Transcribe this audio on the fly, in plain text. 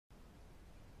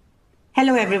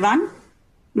Hello, everyone.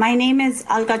 My name is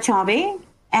Alka Chaube,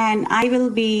 and I will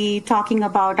be talking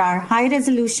about our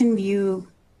high-resolution view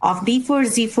of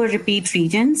D4Z4 repeat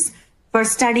regions for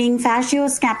studying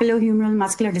facioscapulohumeral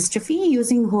muscular dystrophy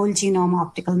using whole genome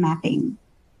optical mapping.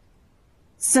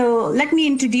 So let me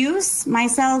introduce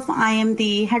myself. I am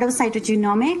the head of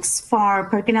cytogenomics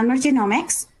for PerkinElmer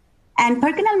Genomics, and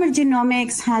PerkinElmer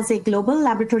Genomics has a global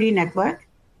laboratory network.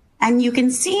 And you can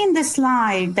see in this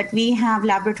slide that we have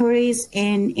laboratories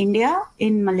in India,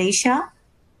 in Malaysia,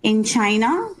 in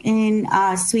China, in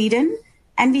Sweden,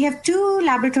 and we have 2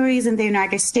 laboratories in the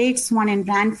United States, one in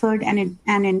Brantford and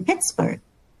in Pittsburgh.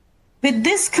 With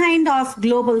this kind of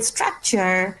global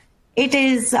structure,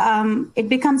 it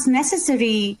becomes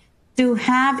necessary to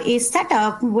have a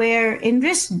setup where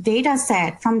enriched data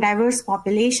set from diverse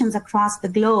populations across the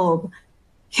globe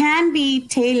can be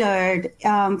tailored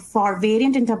for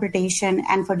variant interpretation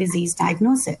and for disease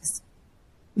diagnosis.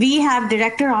 We have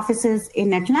director offices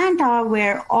in Atlanta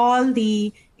where all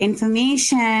the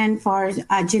information for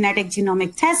genetic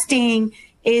genomic testing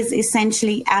is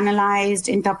essentially analyzed,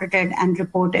 interpreted, and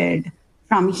reported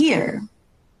from here.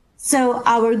 So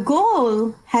our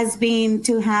goal has been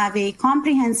to have a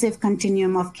comprehensive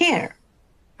continuum of care.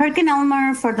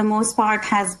 PerkinElmer, for the most part,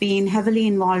 has been heavily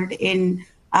involved in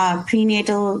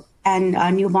prenatal and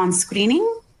newborn screening,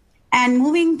 and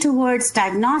moving towards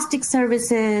diagnostic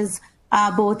services,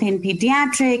 both in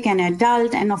pediatric and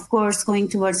adult, and of course going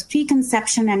towards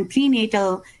preconception and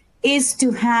prenatal, is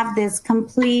to have this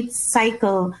complete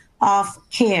cycle of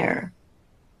care.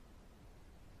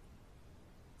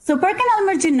 So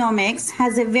PerkinElmer Genomics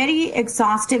has a very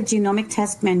exhaustive genomic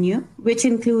test menu, which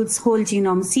includes whole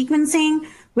genome sequencing,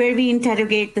 where we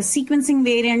interrogate the sequencing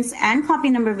variants and copy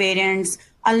number variants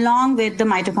along with the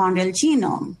mitochondrial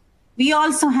genome. We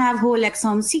also have whole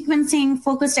exome sequencing,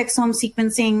 focused exome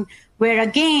sequencing, where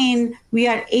again, we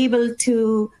are able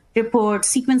to report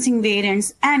sequencing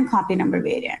variants and copy number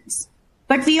variants.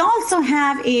 But we also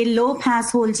have a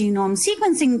low-pass whole genome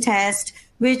sequencing test,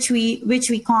 which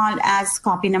we call as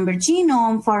copy number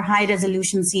genome for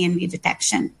high-resolution CNV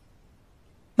detection.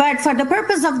 But for the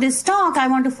purpose of this talk, I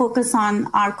want to focus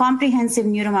on our comprehensive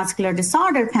neuromuscular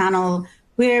disorder panel,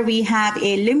 where we have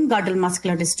a limb-girdle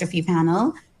muscular dystrophy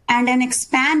panel and an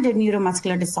expanded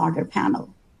neuromuscular disorder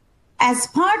panel. As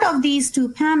part of these 2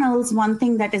 panels, one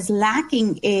thing that is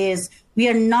lacking is we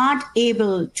are not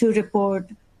able to report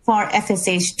for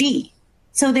FSHD.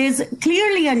 So there's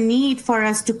clearly a need for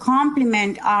us to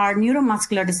complement our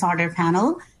neuromuscular disorder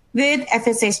panel with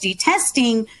FSHD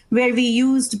testing, where we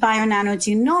used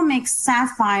Bionanogenomics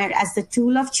Sapphire as the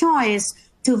tool of choice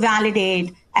to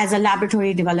validate as a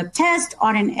laboratory developed test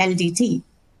or an LDT.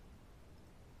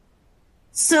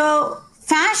 So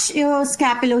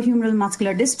facioscapulohumeral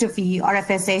muscular dystrophy, or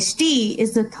FSHD,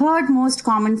 is the 3rd most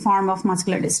common form of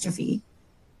muscular dystrophy.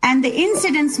 And the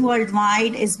incidence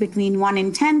worldwide is between 1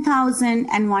 in 10,000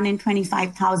 and 1 in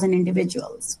 25,000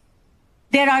 individuals.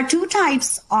 There are 2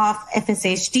 types of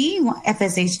FSHD,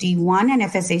 FSHD1 and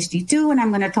FSHD2, and I'm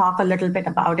going to talk a little bit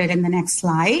about it in the next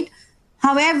slide.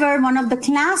 However, one of the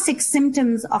classic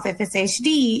symptoms of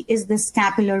FSHD is the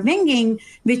scapular winging,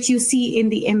 which you see in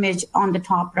the image on the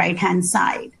top right-hand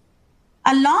side.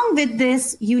 Along with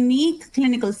this unique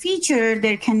clinical feature,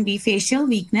 there can be facial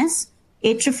weakness,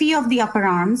 atrophy of the upper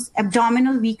arms,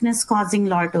 abdominal weakness causing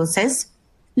lordosis,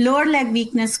 lower leg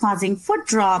weakness causing foot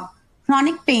drop,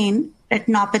 chronic pain,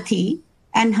 retinopathy,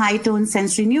 and high-tone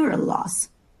sensory neural loss.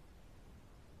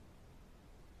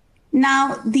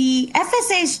 Now, the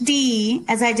FSHD,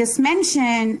 as I just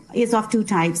mentioned, is of 2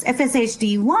 types.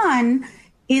 FSHD1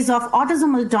 is of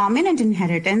autosomal dominant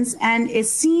inheritance and is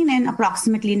seen in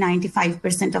approximately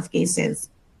 95% of cases.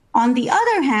 On the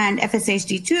other hand,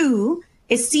 FSHD2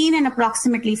 is seen in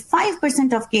approximately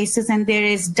 5% of cases, and there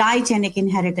is digenic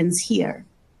inheritance here.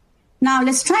 Now,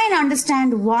 let's try and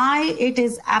understand why it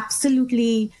is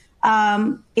absolutely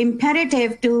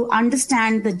imperative to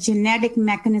understand the genetic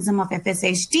mechanism of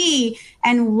FSHD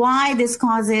and why this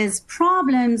causes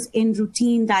problems in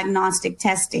routine diagnostic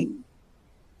testing.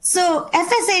 So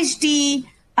FSHD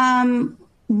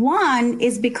 1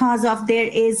 is because of there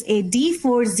is a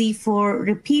D4Z4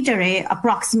 repeat array,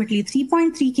 approximately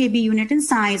 3.3 kb unit in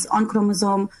size on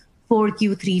chromosome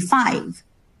 4q35.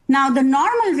 Now, the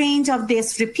normal range of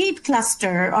this repeat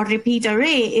cluster or repeat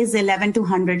array is 11 to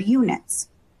 100 units.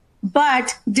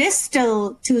 But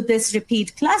distal to this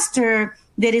repeat cluster,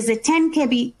 there is a 10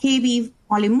 kb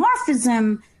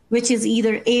polymorphism, which is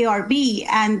either A or B,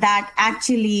 and that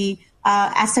actually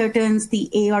ascertains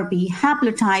the A or B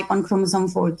haplotype on chromosome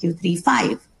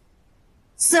 4q35.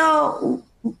 So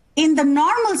In the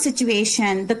normal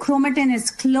situation, the chromatin is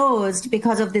closed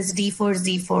because of this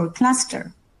D4Z4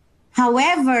 cluster.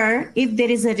 However, if there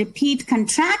is a repeat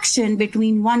contraction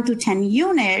between 1 to 10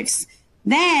 units,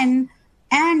 then,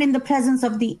 and in the presence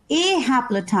of the A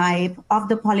haplotype of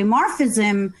the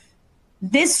polymorphism,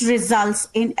 this results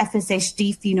in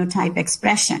FSHD phenotype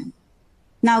expression.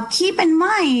 Now, keep in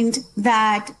mind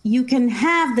that you can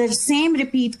have the same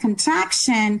repeat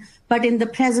contraction, but in the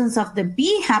presence of the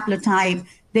B haplotype,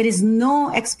 there is no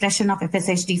expression of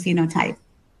FSHD phenotype.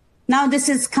 Now, this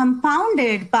is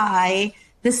compounded by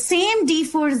the same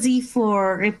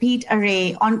D4Z4 repeat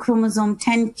array on chromosome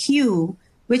 10q,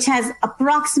 which has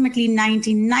approximately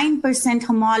 99%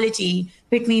 homology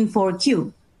between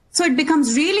 4q. So it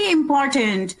becomes really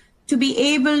important to be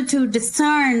able to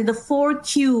discern the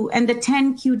 4q and the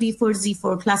 10q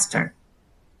D4Z4 cluster.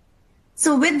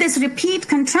 So with this repeat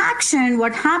contraction,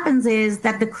 what happens is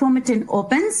that the chromatin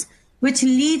opens, which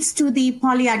leads to the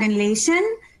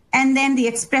polyadenylation and then the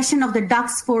expression of the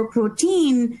DUX4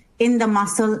 protein in the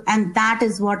muscle, and that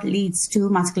is what leads to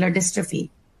muscular dystrophy.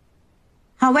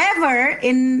 However,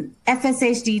 in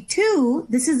FSHD2,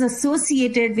 this is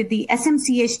associated with the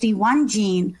SMCHD1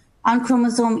 gene on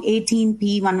chromosome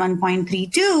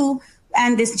 18p11.32,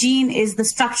 and this gene is the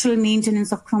structural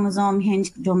maintenance of chromosome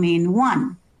hinge domain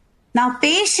 1. Now,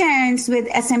 patients with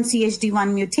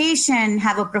SMCHD1 mutation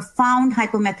have a profound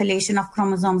hypomethylation of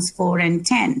chromosomes 4 and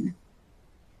 10.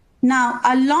 Now,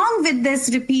 along with this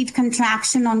repeat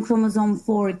contraction on chromosome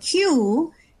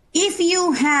 4q, if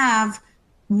you have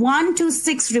 1 to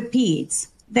 6 repeats,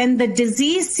 then the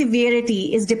disease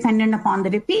severity is dependent upon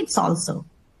the repeats also.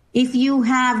 If you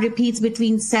have repeats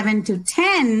between 7 to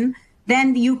 10,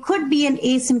 then you could be an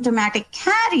asymptomatic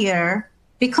carrier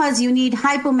because you need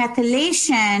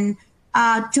hypomethylation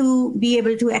to be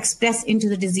able to express into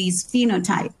the disease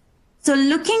phenotype. So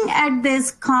looking at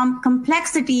this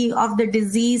complexity of the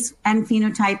disease and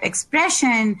phenotype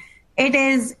expression,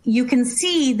 you can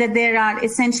see that there are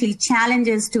essentially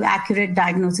challenges to accurate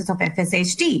diagnosis of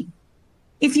FSHD.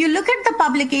 If you look at the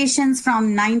publications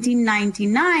from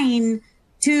 1999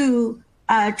 to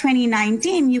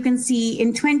 2019, you can see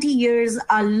in 20 years,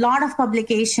 a lot of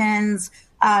publications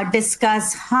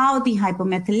discuss how the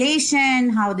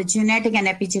hypomethylation, how the genetic and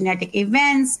epigenetic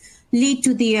events lead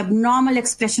to the abnormal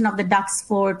expression of the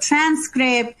DUX4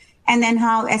 transcript, and then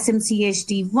how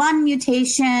SMCHD1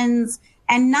 mutations.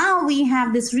 And now we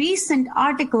have this recent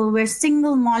article where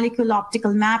single molecule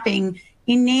optical mapping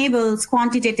enables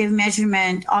quantitative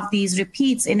measurement of these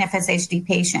repeats in FSHD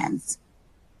patients.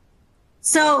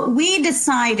 So we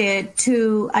decided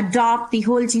to adopt the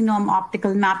whole genome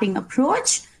optical mapping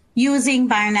approach using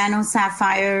Bionano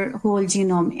Sapphire whole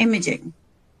genome imaging.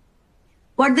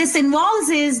 What this involves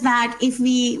is that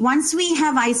once we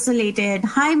have isolated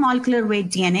high molecular weight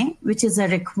DNA, which is a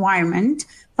requirement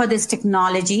for this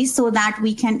technology so that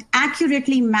we can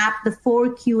accurately map the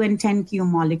 4q and 10q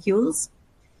molecules,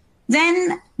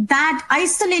 then that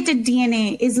isolated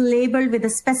DNA is labeled with a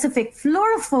specific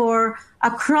fluorophore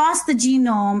across the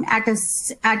genome at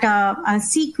a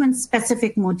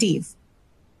sequence-specific motif.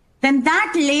 Then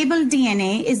that labeled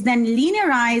DNA is then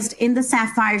linearized in the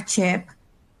Sapphire chip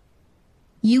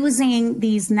using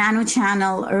these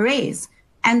nanochannel arrays.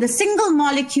 And the single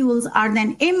molecules are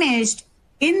then imaged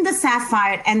in the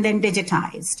Sapphire and then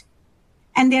digitized.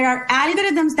 And there are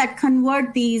algorithms that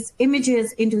convert these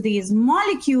images into these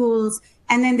molecules.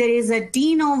 And then there is a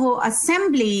de novo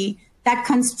assembly that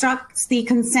constructs the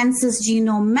consensus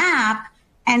genome map.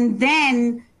 And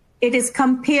then it is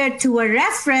compared to a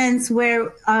reference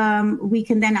where we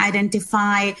can then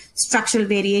identify structural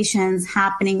variations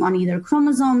happening on either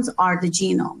chromosomes or the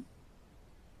genome.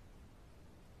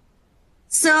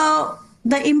 So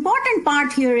the important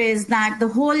part here is that the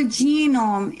whole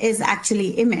genome is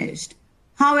actually imaged.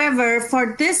 However,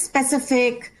 for this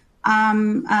specific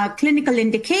clinical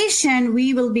indication,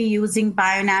 we will be using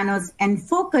Bionano's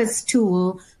nFocus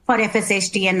tool for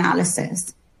FSHD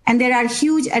analysis. And there are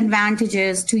huge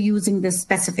advantages to using this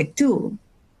specific tool.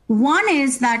 One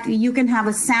is that you can have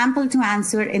a sample to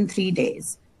answer in 3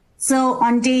 days. So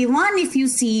on day 1, if you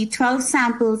see 12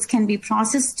 samples can be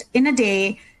processed in a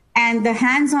day, and the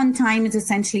hands-on time is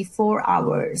essentially 4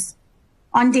 hours.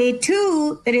 On day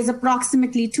 2, there is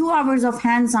approximately 2 hours of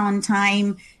hands-on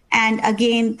time. And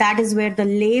again, that is where the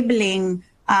labeling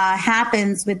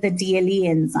happens with the DLE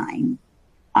enzyme.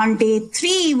 On day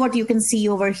 3, what you can see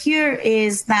over here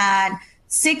is that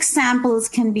 6 samples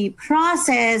can be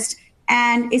processed,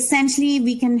 and essentially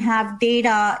we can have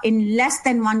data in less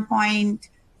than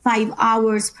 1.5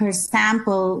 hours per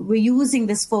sample. We're using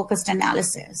this focused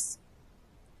analysis.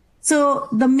 So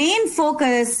the main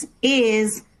focus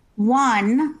is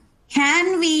One,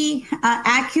 can we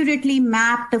accurately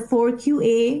map the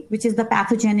 4QA, which is the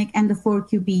pathogenic, and the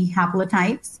 4QB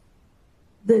haplotypes?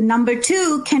 The number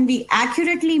two, can we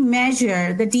accurately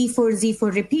measure the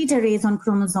D4Z4 repeat arrays on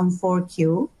chromosome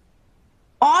 4Q?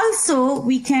 Also,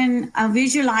 we can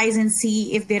visualize and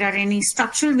see if there are any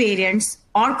structural variants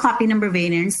or copy number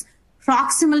variants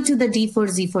proximal to the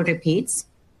D4Z4 repeats.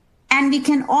 And we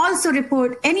can also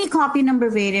report any copy number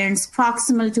variants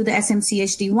proximal to the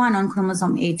SMCHD1 on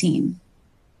chromosome 18.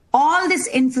 All this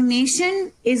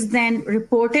information is then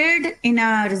reported in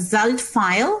a result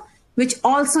file, which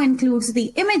also includes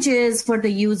the images for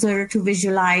the user to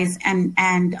visualize and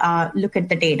look at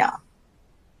the data.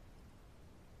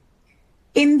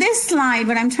 In this slide,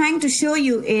 what I'm trying to show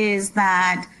you is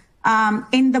that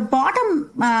in the bottom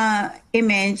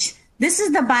image, this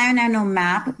is the BioNano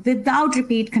map without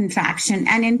repeat contraction.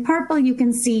 And in purple, you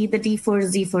can see the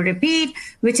D4Z4 repeat,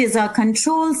 which is a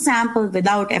control sample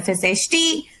without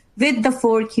FSHD with the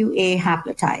 4QA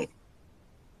haplotype.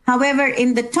 However,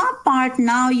 in the top part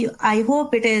now, I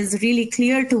hope it is really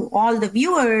clear to all the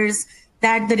viewers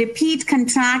that the repeat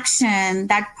contraction,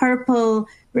 that purple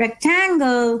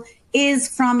rectangle, is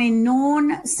from a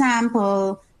known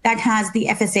sample that has the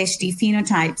FSHD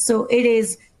phenotype. So it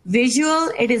is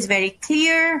visual, it is very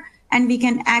clear, and we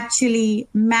can actually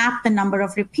map the number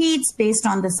of repeats based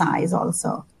on the size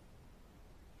also.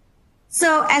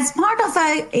 So as part of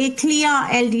a CLIA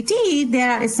LDT,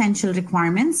 there are essential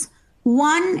requirements.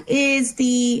 One is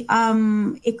the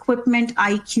equipment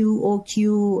IQ,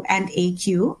 OQ, and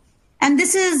AQ. And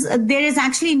there is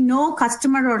actually no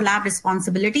customer or lab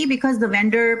responsibility because the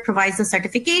vendor provides the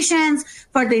certifications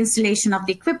for the installation of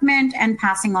the equipment and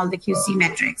passing all the QC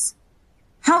metrics.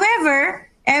 However,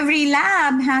 every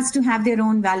lab has to have their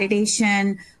own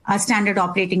validation, standard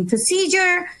operating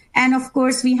procedure. And of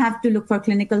course, we have to look for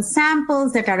clinical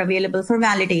samples that are available for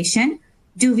validation.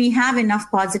 Do we have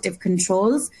enough positive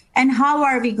controls? And how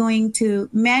are we going to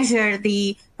measure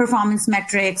the performance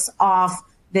metrics of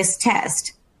this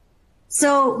test?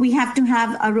 So we have to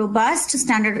have a robust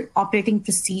standard operating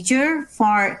procedure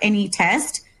for any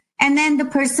test. And then the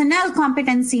personnel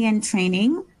competency and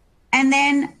training. And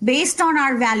then based on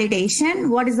our validation,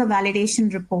 what is the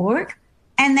validation report?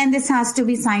 And then this has to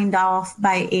be signed off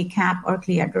by a CAP or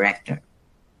CLIA director.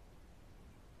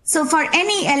 So for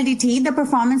any LDT, the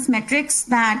performance metrics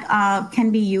that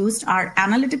can be used are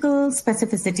analytical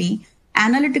specificity,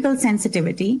 analytical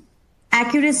sensitivity,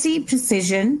 accuracy,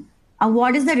 precision,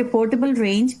 what is the reportable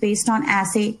range based on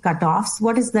assay cutoffs,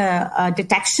 what is the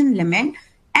detection limit,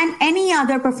 and any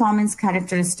other performance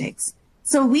characteristics.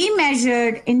 So we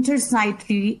measured inter-site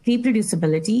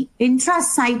reproducibility,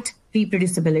 intra-site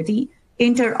reproducibility,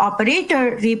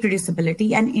 inter-operator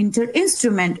reproducibility, and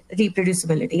inter-instrument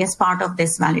reproducibility as part of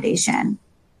this validation.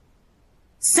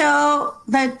 So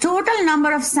the total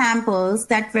number of samples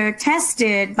that were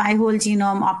tested by whole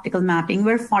genome optical mapping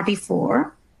were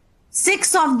 44.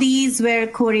 6 of these were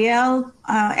Coriell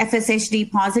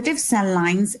FSHD positive cell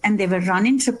lines, and they were run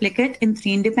in triplicate in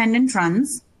 3 independent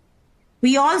runs.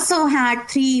 We also had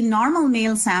 3 normal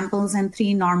male samples and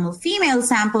 3 normal female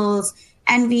samples,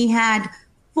 and we had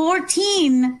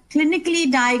 14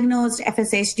 clinically diagnosed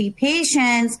FSHD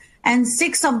patients, and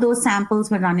 6 of those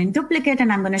samples were run in duplicate,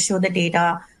 and I'm going to show the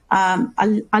data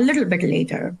a little bit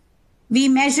later. We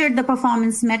measured the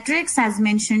performance metrics as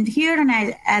mentioned here,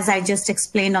 and as I just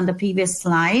explained on the previous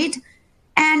slide.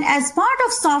 And as part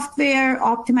of software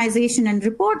optimization and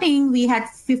reporting, we had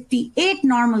 58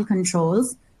 normal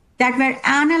controls that were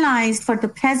analyzed for the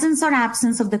presence or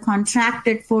absence of the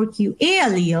contracted 4QA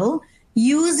allele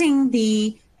using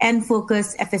the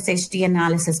NFocus FSHD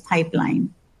analysis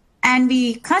pipeline. And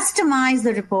we customized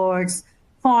the reports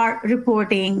for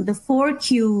reporting the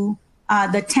 4Q,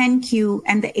 the 10Q,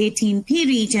 and the 18P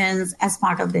regions as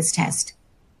part of this test.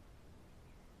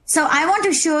 So I want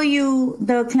to show you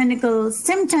the clinical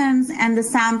symptoms and the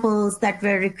samples that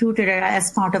were recruited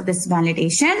as part of this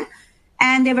validation.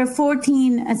 And there were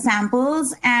 14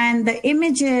 samples, and the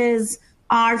images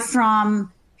are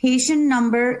from patient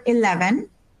number 11.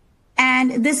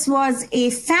 And this was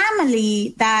a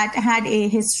family that had a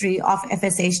history of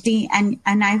FSHD. And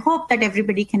I hope that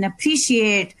everybody can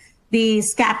appreciate the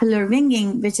scapular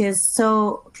winging, which is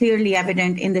so clearly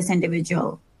evident in this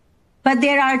individual. But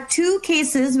there are 2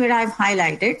 cases where I've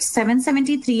highlighted,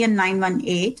 773 and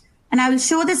 918. And I will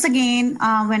show this again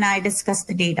when I discuss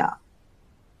the data.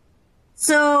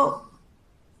 So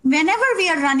whenever we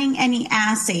are running any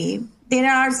assay,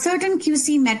 there are certain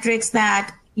QC metrics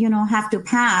that have to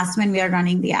pass when we are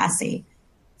running the assay.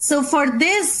 So for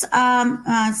this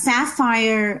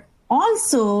Sapphire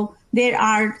also, there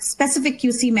are specific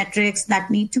QC metrics that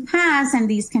need to pass, and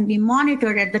these can be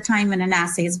monitored at the time when an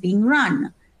assay is being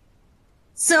run.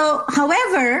 So,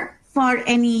 however, for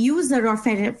any user or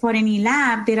for any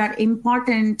lab, there are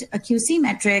important QC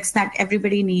metrics that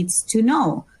everybody needs to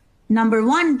know. Number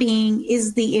one being,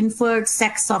 is the inferred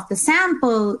sex of the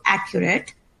sample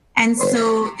accurate? And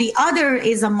so the other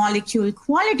is a molecule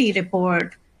quality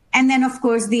report. And then, of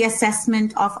course, the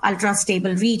assessment of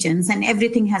ultra-stable regions, and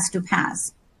everything has to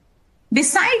pass.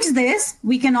 Besides this,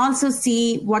 we can also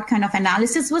see what kind of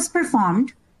analysis was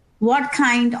performed, what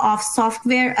kind of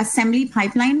software assembly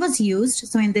pipeline was used.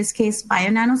 So in this case,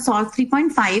 BioNanoSolve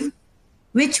 3.5,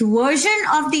 which version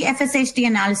of the FSHD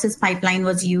analysis pipeline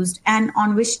was used, and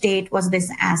on which date was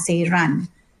this assay run.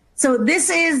 So this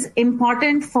is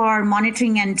important for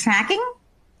monitoring and tracking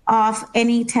of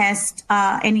any test,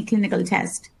 any clinical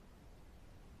test.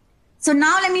 So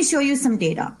now let me show you some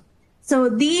data. So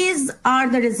these are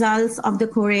the results of the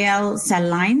Coriell cell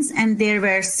lines, and there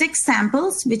were 6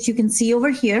 samples, which you can see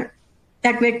over here,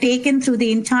 that were taken through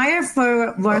the entire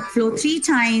workflow 3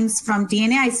 times from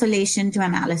DNA isolation to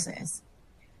analysis.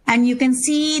 And you can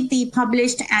see the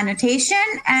published annotation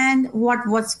and what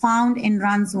was found in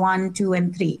runs 1, 2,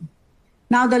 and 3.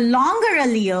 Now, the longer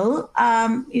allele,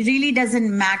 it really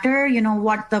doesn't matter,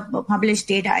 what the published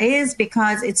data is,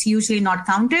 because it's usually not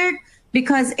counted,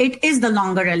 because it is the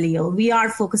longer allele. We are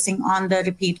focusing on the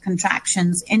repeat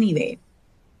contractions anyway.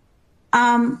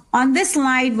 On this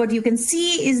slide, what you can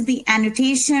see is the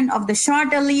annotation of the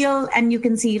short allele, and you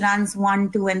can see runs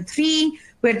 1, 2, and 3,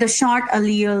 where the short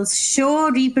alleles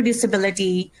show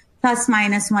reproducibility plus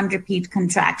minus 1 repeat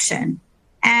contraction.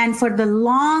 And for the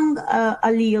long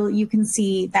allele, you can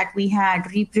see that we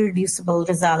had reproducible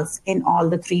results in all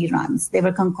the 3 runs. They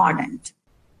were concordant.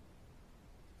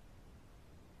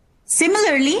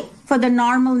 Similarly, for the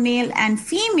normal male and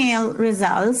female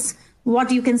results,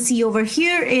 what you can see over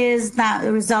here is that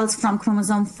the results from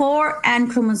chromosome 4 and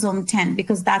chromosome 10,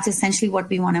 because that's essentially what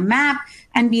we want to map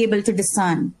and be able to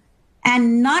discern.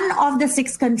 And none of the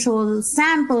 6 control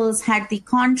samples had the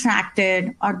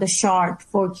contracted or the short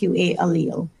 4QA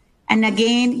allele. And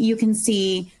again, you can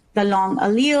see the long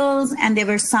alleles, and there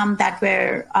were some that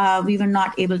were we were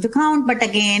not able to count. But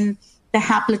again, the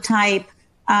haplotype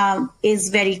is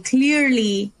very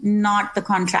clearly not the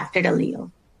contracted allele.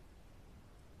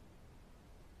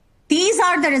 These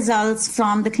are the results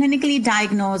from the clinically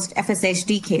diagnosed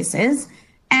FSHD cases.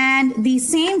 And the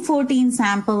same 14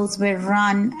 samples were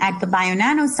run at the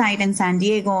BioNano site in San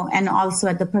Diego and also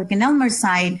at the PerkinElmer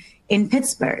site in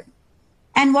Pittsburgh.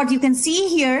 And what you can see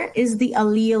here is the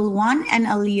allele 1 and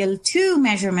allele 2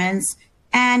 measurements.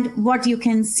 And what you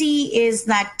can see is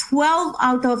that 12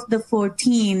 out of the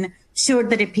 14 showed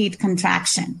the repeat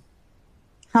contraction.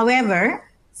 However,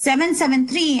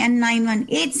 773 and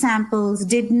 918 samples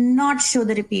did not show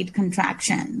the repeat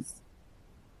contractions.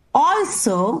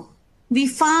 Also, we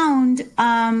found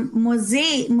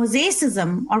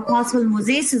mosaicism or possible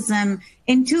mosaicism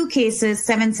in 2 cases,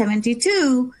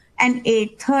 772 and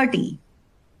 830.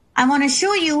 I want to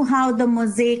show you how the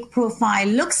mosaic profile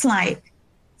looks like.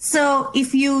 So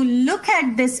if you look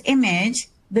at this image,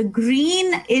 the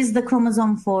green is the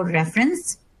chromosome 4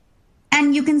 reference,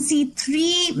 and you can see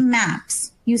 3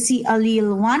 maps. You see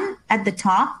allele 1 at the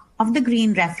top of the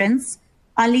green reference,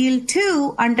 allele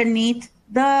 2 underneath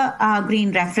the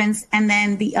green reference, and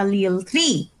then the allele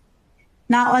 3.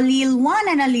 Now, allele 1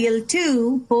 and allele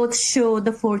 2 both show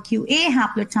the 4QA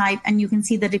haplotype, and you can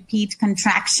see the repeat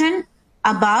contraction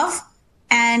above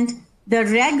and the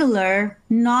regular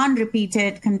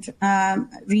non-repeated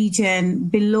region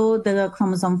below the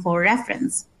chromosome 4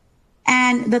 reference.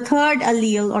 And the third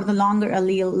allele, or the longer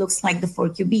allele, looks like the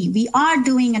 4QB. We are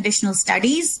doing additional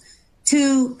studies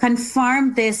to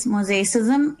confirm this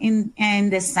mosaicism in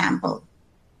this sample.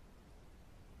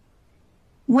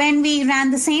 When we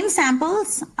ran the same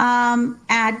samples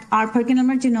at our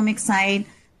PerkinElmer genomic site,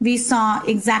 we saw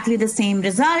exactly the same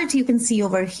result. You can see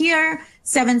over here,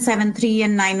 773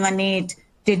 and 918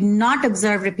 did not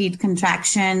observe repeat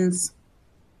contractions,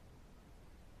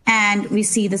 and we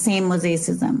see the same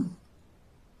mosaicism.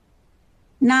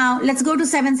 Now, let's go to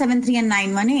 773 and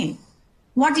 918.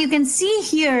 What you can see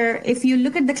here, if you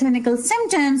look at the clinical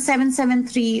symptoms,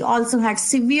 773 also had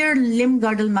severe limb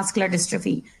girdle muscular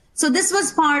dystrophy. So this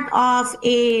was part of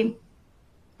a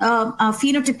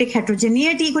phenotypic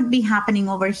heterogeneity could be happening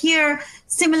over here.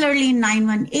 Similarly, in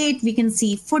 918, we can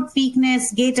see foot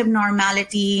weakness, gait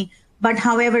abnormality, but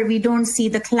however, we don't see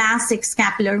the classic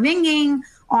scapular winging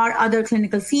or other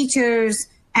clinical features.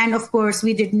 And of course,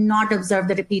 we did not observe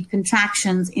the repeat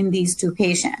contractions in these 2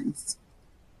 patients.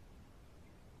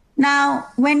 Now,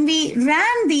 when we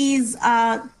ran these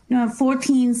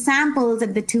 14 samples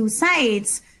at the two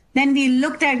sites, then we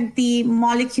looked at the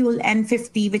molecule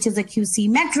N50, which is a QC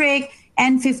metric.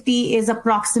 N50 is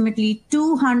approximately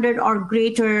 200 or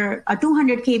greater,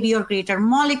 200 kb or greater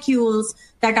molecules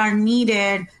that are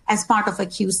needed as part of a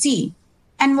QC.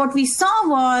 And what we saw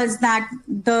was that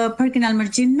the PerkinElmer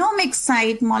genomic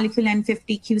site molecule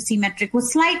N50 QC metric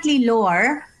was slightly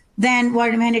lower than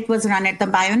when it was run at the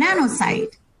BioNano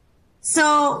site.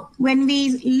 So when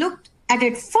we looked at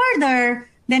it further,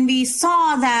 then we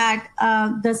saw that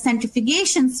the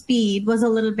centrifugation speed was a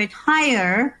little bit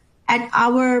higher at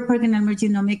our PerkinElmer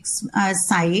genomics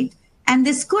site. And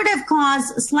this could have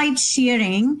caused slight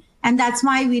shearing, and that's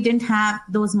why we didn't have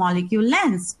those molecule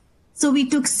lengths. So we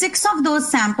took 6 of those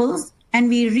samples and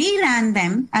we reran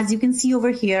them, as you can see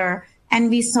over here, and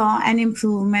we saw an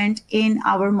improvement in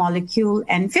our molecule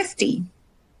N50.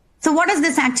 So what does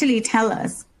this actually tell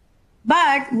us?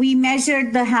 But we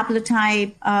measured the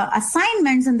haplotype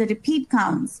assignments and the repeat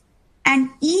counts. And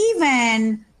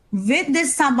even with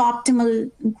this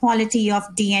suboptimal quality of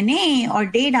DNA or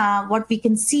data, what we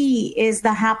can see is the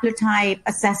haplotype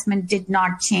assessment did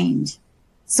not change.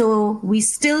 So we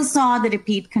still saw the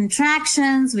repeat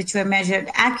contractions, which were measured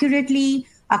accurately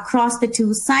across the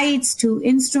two sites, two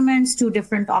instruments, two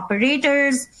different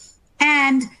operators.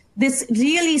 And this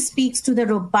really speaks to the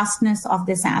robustness of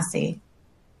this assay.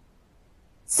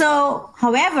 So,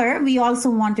 however, we also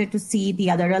wanted to see the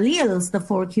other alleles, the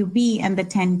 4QB and the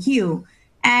 10Q.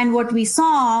 And what we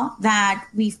saw that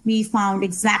we found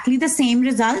exactly the same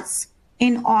results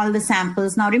in all the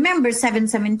samples. Now, remember,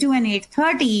 772 and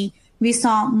 830, we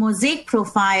saw mosaic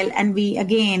profile, and we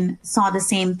again saw the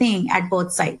same thing at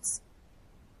both sites.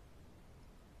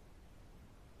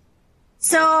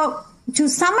 So to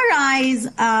summarize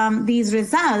these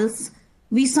results,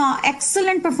 we saw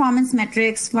excellent performance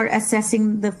metrics for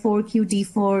assessing the 4Q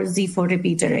D4Z4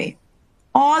 repeat array.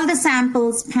 All the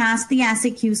samples passed the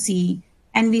assay QC,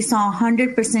 and we saw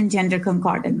 100% gender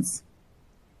concordance.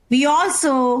 We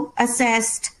also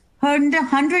assessed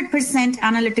 100%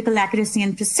 analytical accuracy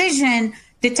and precision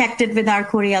detected with our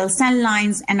Coriell cell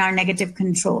lines and our negative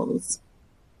controls.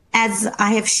 As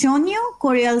I have shown you,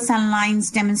 Coriell cell lines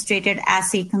demonstrated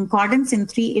assay concordance in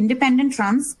 3 independent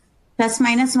runs,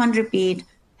 ±1 repeat,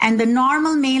 and the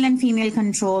normal male and female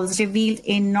controls revealed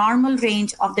a normal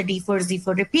range of the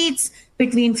D4Z4 repeats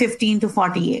between 15 to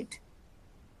 48.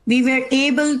 We were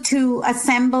able to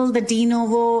assemble the de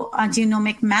novo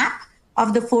genomic map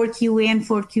of the 4QA and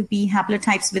 4QB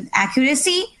haplotypes with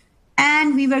accuracy,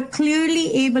 and we were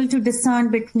clearly able to discern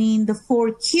between the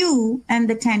 4Q and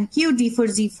the 10Q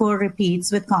D4Z4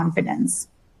 repeats with confidence.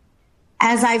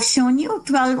 As I've shown you,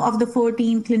 12 of the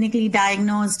 14 clinically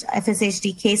diagnosed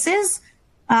FSHD cases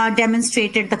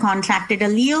demonstrated the contracted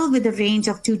allele with a range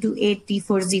of 2 to 8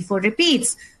 D4Z4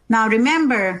 repeats. Now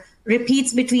remember,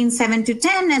 repeats between 7 to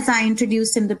 10, as I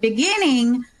introduced in the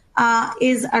beginning,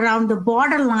 is around the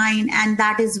borderline, and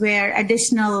that is where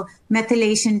additional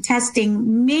methylation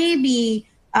testing may be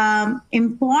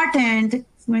important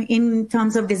in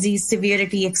terms of disease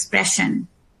severity expression.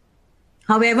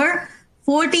 However,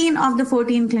 14 of the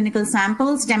 14 clinical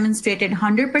samples demonstrated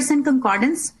 100%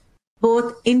 concordance,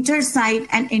 both inter-site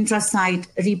and intra-site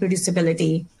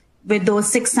reproducibility, with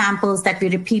those 6 samples that we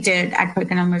repeated at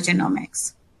PerkinElmer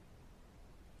Genomics.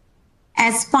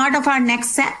 As part of our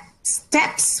next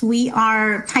steps, we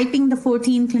are typing the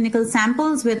 14 clinical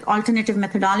samples with alternative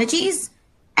methodologies,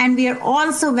 and we are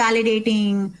also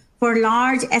validating for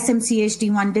large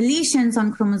SMCHD1 deletions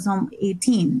on chromosome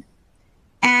 18.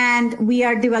 And we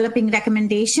are developing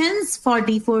recommendations for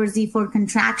D4Z4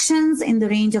 contractions in the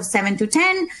range of 7 to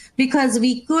 10, because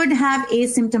we could have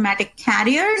asymptomatic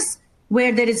carriers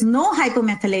where there is no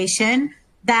hypomethylation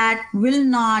that will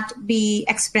not be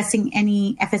expressing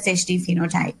any FSHD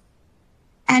phenotype.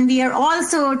 And we are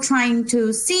also trying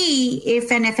to see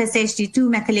if an FSHD2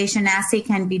 methylation assay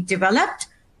can be developed,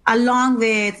 along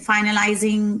with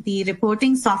finalizing the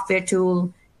reporting software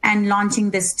tool and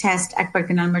launching this test at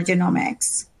PerkinElmer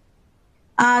Genomics.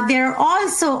 There are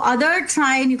also other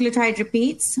trinucleotide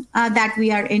repeats that we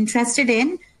are interested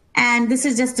in. And this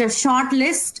is just a short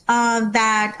list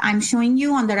that I'm showing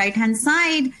you on the right-hand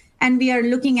side. And we are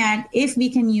looking at if we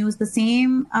can use the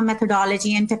same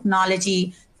methodology and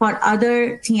technology for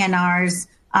other TNRs,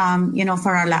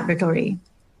 for our laboratory.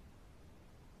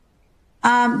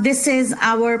 This is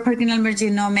our PerkinElmer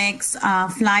Genomics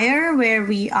flyer, where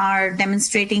we are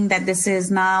demonstrating that this is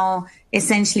now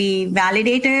essentially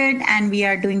validated, and we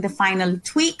are doing the final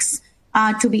tweaks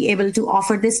to be able to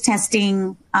offer this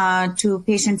testing to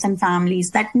patients and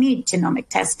families that need genomic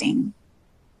testing.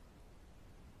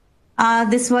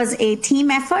 This was a team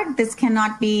effort. This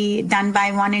cannot be done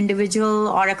by one individual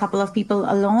or a couple of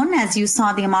people alone. As you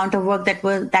saw, the amount of work that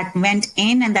went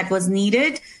in and that was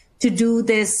needed to do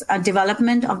this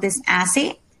development of this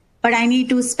assay. But I need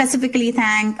to specifically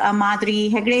thank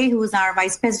Madhuri Hegde, who is our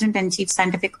Vice President and Chief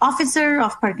Scientific Officer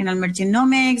of PerkinElmer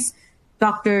Genomics,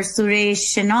 Dr. Suresh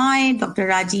Shenoy, Dr.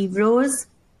 Rajiv Rose,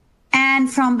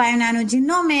 and from Bionano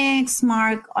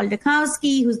Mark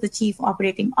Oldakowski, who's the Chief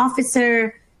Operating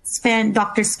Officer,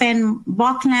 Dr. Sven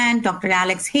Bokland, Dr.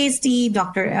 Alex Hasty,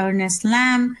 Dr. Ernest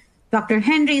Lamb, Dr.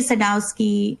 Henry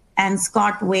Sadowski, and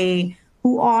Scott Way,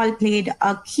 who all played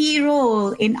a key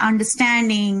role in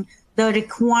understanding the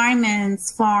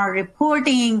requirements for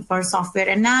reporting, for software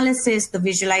analysis, the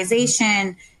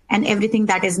visualization, and everything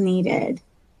that is needed.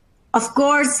 Of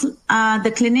course,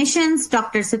 the clinicians,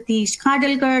 Dr. Satish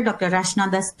Khadalkar, Dr.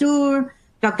 Rashna Dastur,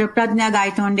 Dr. Pradnya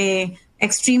Gaitonde,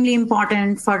 extremely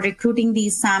important for recruiting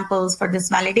these samples for this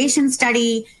validation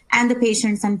study, and the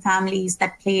patients and families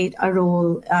that played a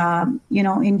role,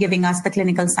 in giving us the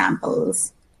clinical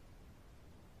samples.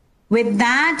 With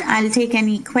that, I'll take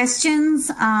any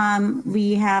questions.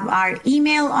 We have our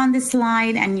email on this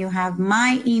slide, and you have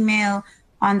my email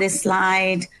on this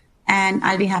slide, and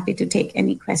I'll be happy to take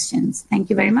any questions. Thank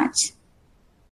you very much.